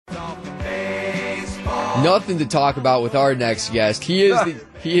nothing to talk about with our next guest. He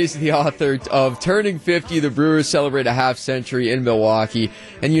is the author of Turning 50, the Brewers celebrate a half century in Milwaukee.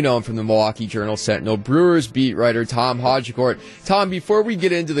 And you know him from the Milwaukee Journal-Sentinel. Brewers beat writer Tom Haudricourt. Tom, before we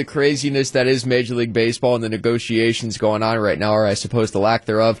get into the craziness that is Major League Baseball and the negotiations going on right now, or I suppose the lack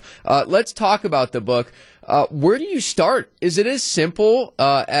thereof, let's talk about the book. Where do you start? Is it as simple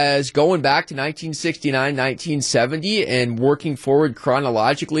as going back to 1969, 1970 and working forward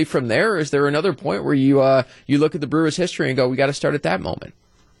chronologically from there? Or is there another point where you look at the Brewers' history and go, we got to start at that moment?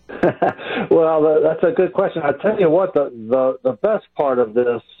 Well, that's a good question. I tell you what, the best part of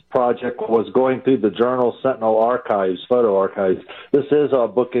this project was going through the Journal-Sentinel archives, photo archives. This is a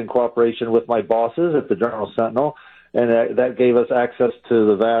book in cooperation with my bosses at the Journal-Sentinel, and that gave us access to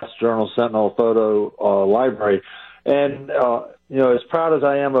the vast Journal-Sentinel photo library. And, as proud as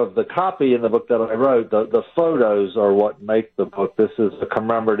I am of the copy in the book that I wrote, the photos are what make the book. This is a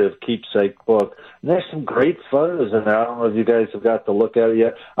commemorative keepsake book. And there's some great photos in there. I don't know if you guys have got to look at it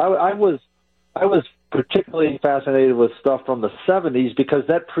yet. I was particularly fascinated with stuff from the 70s because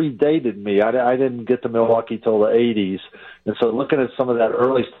that predated me. I didn't get to Milwaukee till the 80s. And so looking at some of that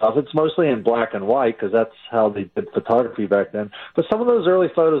early stuff, it's mostly in black and white because that's how they did photography back then. But some of those early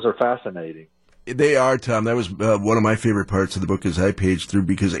photos are fascinating. They are, Tom. That was one of my favorite parts of the book as I paged through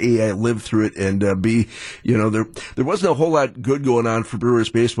because A, I lived through it, and B, there wasn't a whole lot good going on for Brewers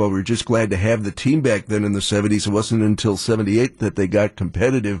baseball. We were just glad to have the team back then in the 70s. It wasn't until 78 that they got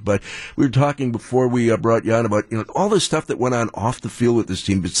competitive, but we were talking before we brought you on about, all the stuff that went on off the field with this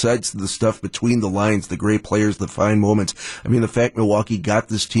team besides the stuff between the lines, the great players, the fine moments. I mean, the fact Milwaukee got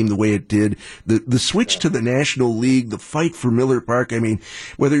this team the way it did, the switch to the National League, the fight for Miller Park. I mean,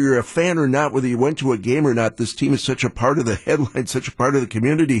 whether you're a fan or not, whether you went to a game or not, this team is such a part of the headline, such a part of the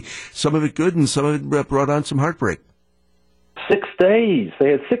community. Some of it good and some of it brought on some heartbreak. 6 days.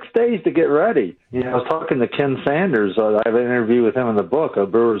 They had 6 days to get ready. I was talking to Ken Sanders. I have an interview with him in the book, a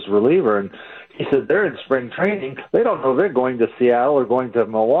Brewers reliever, and he said they're in spring training. They don't know if they're going to Seattle or going to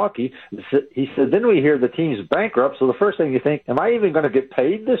Milwaukee. He said, then we hear the team's bankrupt, so the first thing you think, am I even going to get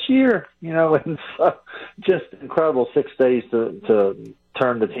paid this year? And so just incredible 6 days to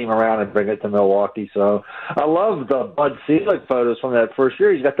turn the team around and bring it to Milwaukee. So I love the Bud Selig photos from that first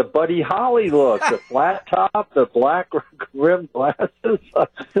year. He's got the Buddy Holly look, the flat top, the black rimmed glasses. It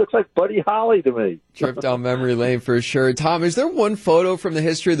looks like Buddy Holly to me. Trip down memory lane for sure. Tom, is there one photo from the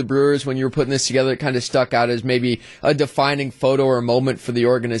history of the Brewers when you were putting this together that kind of stuck out as maybe a defining photo or moment for the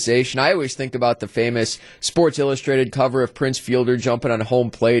organization? I always think about the famous Sports Illustrated cover of Prince Fielder jumping on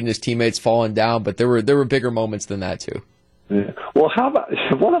home plate and his teammates falling down, but there were bigger moments than that too. Yeah. Well, how about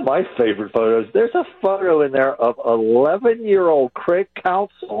one of my favorite photos? There's a photo in there of 11-year-old Craig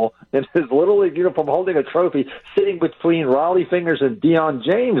Counsell in his Little League uniform holding a trophy, sitting between Raleigh Fingers and Deion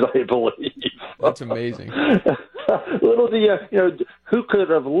James, I believe. That's amazing. Little who could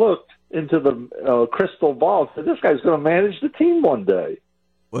have looked into the crystal ball and said, this guy's going to manage the team one day.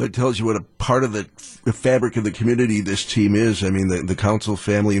 Well, it tells you what a part of the fabric of the community this team is. I mean, the Counsell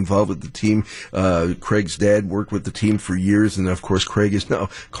family involved with the team. Craig's dad worked with the team for years, and of course, Craig is now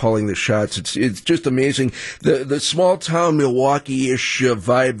calling the shots. It's just amazing the small town Milwaukee-ish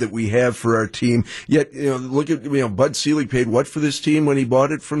vibe that we have for our team. Yet, look at Bud Selig paid what for this team when he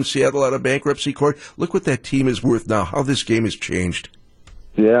bought it from Seattle out of bankruptcy court. Look what that team is worth now. How this game has changed.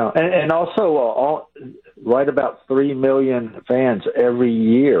 Yeah, and also right about 3 million fans every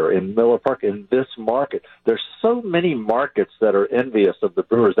year in Miller Park in this market. There's so many markets that are envious of the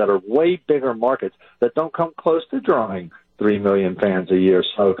Brewers that are way bigger markets that don't come close to drawing 3 million fans a year.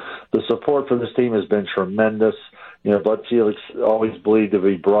 So the support for this team has been tremendous. Bud Selig always believed if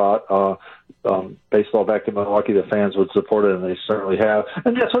he brought baseball back to Milwaukee, the fans would support it, and they certainly have.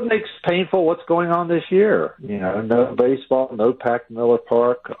 And that's what makes painful what's going on this year. No baseball, no packed Miller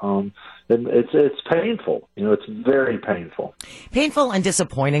Park. It's painful. It's very painful. Painful and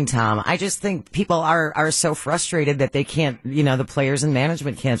disappointing, Tom. I just think people are so frustrated that they can't, the players and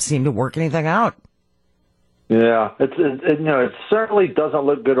management can't seem to work anything out. Yeah, it certainly doesn't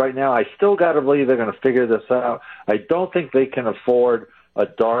look good right now. I still got to believe they're going to figure this out. I don't think they can afford a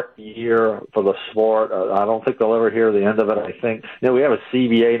dark year for the sport. I don't think they'll ever hear the end of it. I think we have a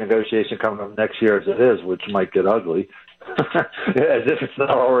CBA negotiation coming up next year as it is, which might get ugly, as if it's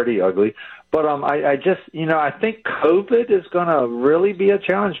not already ugly. But I just, I think COVID is going to really be a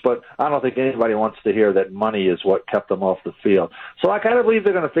challenge, but I don't think anybody wants to hear that money is what kept them off the field. So I kind of believe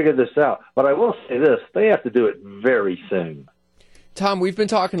they're going to figure this out. But I will say this, they have to do it very soon. Tom, we've been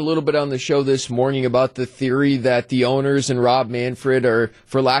talking a little bit on the show this morning about the theory that the owners and Rob Manfred are,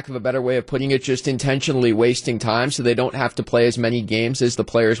 for lack of a better way of putting it, just intentionally wasting time so they don't have to play as many games as the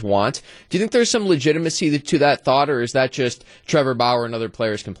players want. Do you think there's some legitimacy to that thought, or is that just Trevor Bauer and other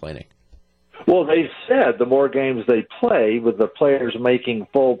players complaining? Well, they said the more games they play, with the players making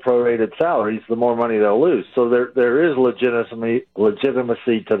full prorated salaries, the more money they'll lose. So there is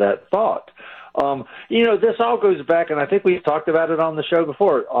legitimacy to that thought. This all goes back, and I think we've talked about it on the show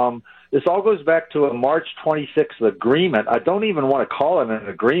before. This all goes back to a March 26th agreement. I don't even want to call it an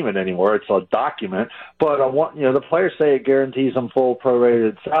agreement anymore. It's a document. But the players say it guarantees them full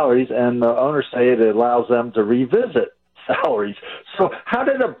prorated salaries, and the owners say it allows them to revisit salaries. So how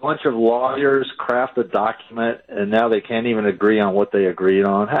did a bunch of lawyers craft a document and now they can't even agree on what they agreed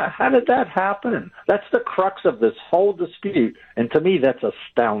on? How did that happen? That's the crux of this whole dispute, and to me that's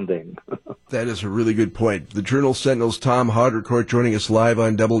astounding. That is a really good point. The Journal Sentinel's Tom Haudricourt joining us live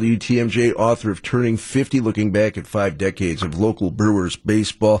on WTMJ, author of Turning 50, looking back at 5 decades of local Brewers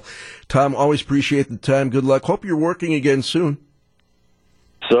baseball. Tom, always appreciate the time. Good luck. Hope you're working again soon.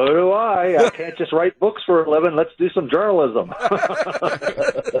 So do I. I can't just write books for a living. Let's do some journalism.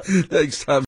 Thanks, Tom.